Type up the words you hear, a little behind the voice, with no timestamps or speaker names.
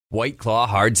White Claw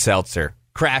Hard Seltzer.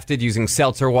 Crafted using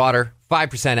seltzer water,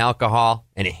 5% alcohol,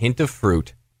 and a hint of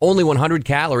fruit. Only 100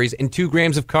 calories and 2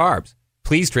 grams of carbs.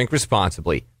 Please drink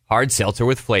responsibly. Hard seltzer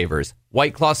with flavors.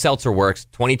 White Claw Seltzer Works,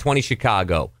 2020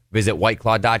 Chicago. Visit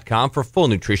whiteclaw.com for full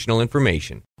nutritional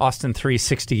information. Austin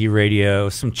 360 Radio.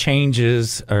 Some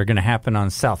changes are going to happen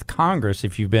on South Congress.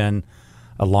 If you've been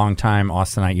a long time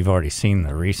Austinite, you've already seen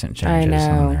the recent changes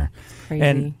on there.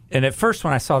 Crazy. And at first,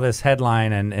 when I saw this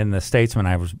headline and in the Statesman,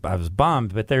 I was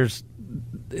bummed. But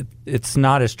it's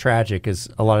not as tragic as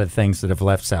a lot of the things that have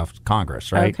left South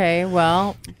Congress, right? Okay,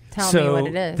 well, tell me what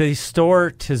it is. The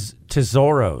store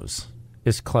Tesoros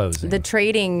is closing.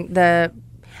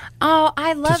 Oh,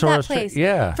 I love Tesoros that place.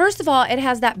 Yeah. First of all, it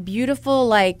has that beautiful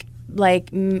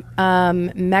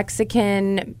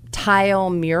Mexican tile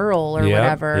mural or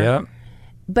whatever. Yep.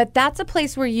 But that's a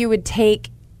place where you would take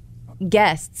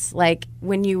guests, like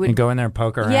when you would and go in there and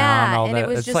poke around. Yeah, all and that. it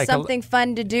was It's just like something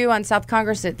fun to do on South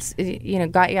Congress.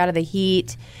 Got you out of the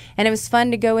heat, and it was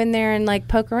fun to go in there and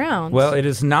poke around. Well, it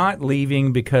is not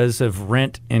leaving because of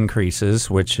rent increases,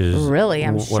 which is really,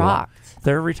 I'm shocked.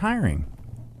 They're retiring.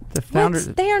 The founders,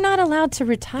 they are not allowed to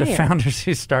retire. The founders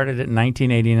who started it in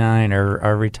 1989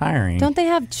 are retiring. Don't they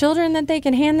have children that they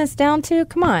can hand this down to?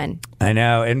 Come on. I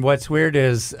know. And what's weird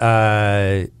is,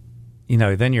 then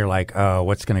you're like, oh,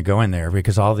 what's going to go in there?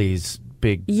 Because all these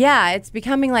big... Yeah, it's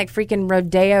becoming like freaking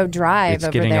Rodeo Drive over there.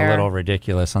 It's getting a little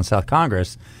ridiculous on South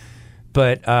Congress.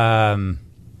 But why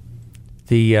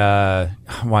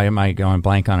am I going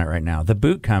blank on it right now? The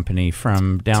boot company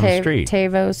from down the street.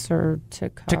 Tavos or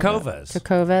Tecovas,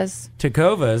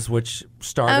 which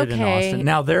started in Austin.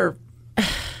 Now they're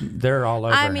all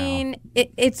over. I mean,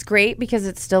 it's great because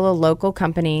it's still a local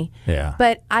company. Yeah.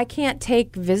 But I can't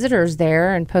take visitors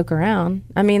there and poke around.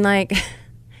 I mean,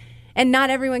 and not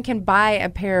everyone can buy a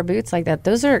pair of boots like that.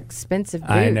 Those are expensive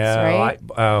boots, I know. right?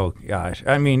 Oh, gosh.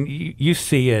 I mean, you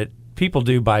see it. People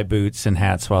do buy boots and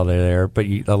hats while they're there, but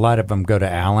a lot of them go to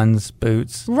Allen's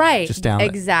Boots. Right. Just down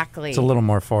exactly. It's a little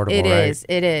more affordable, right?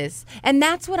 It is. And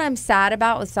that's what I'm sad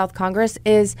about with South Congress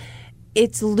is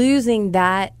it's losing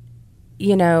that,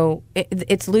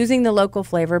 it's losing the local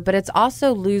flavor, but it's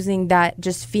also losing that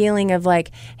just feeling of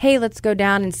hey, let's go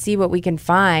down and see what we can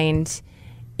find,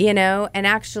 and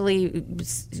actually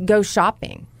go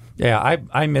shopping. Yeah,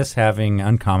 I miss having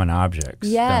uncommon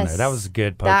objects down there. That was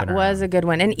good poking around. That was a good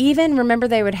one. And even, remember,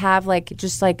 they would have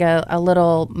just a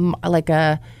little,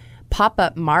 a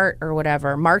pop-up mart or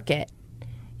whatever, market.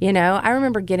 I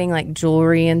remember getting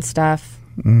jewelry and stuff.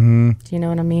 Mm-hmm. Do you know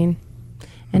what I mean?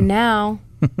 And now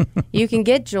you can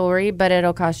get jewelry, but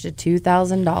it'll cost you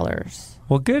 $2,000.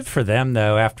 Well, good for them,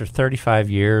 though, after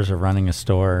 35 years of running a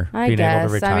store, being able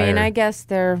to retire. I mean, I guess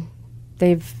they've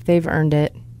earned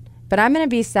it. But I'm going to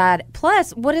be sad.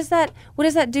 Plus, what does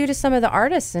that do to some of the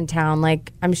artists in town?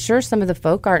 I'm sure some of the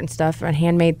folk art and stuff and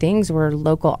handmade things were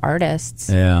local artists.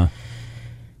 Yeah.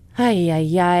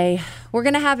 Ay. We're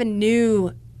going to have a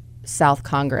new South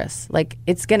Congress.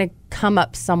 It's going to come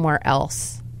up somewhere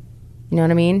else. You know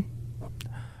what I mean?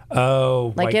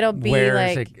 Oh, it'll be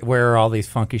where are all these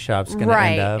funky shops going to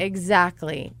end up? Right,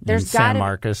 exactly. There's San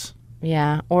Marcos.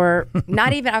 Yeah, or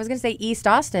not even, I was going to say East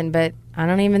Austin, but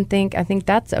I think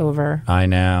that's over. I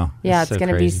know. Yeah, it's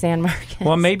going to be San Marcos.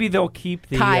 Well, maybe they'll keep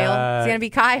the... Kyle. It's going to be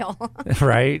Kyle.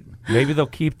 Right? Maybe they'll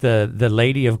keep the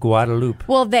Lady of Guadalupe.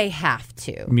 Well, they have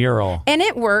to. Mural. And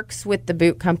it works with the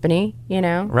boot company,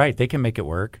 Right, they can make it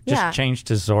work. Just change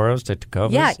Tesoros to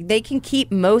Tecovas. Yeah, they can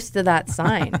keep most of that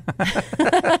sign.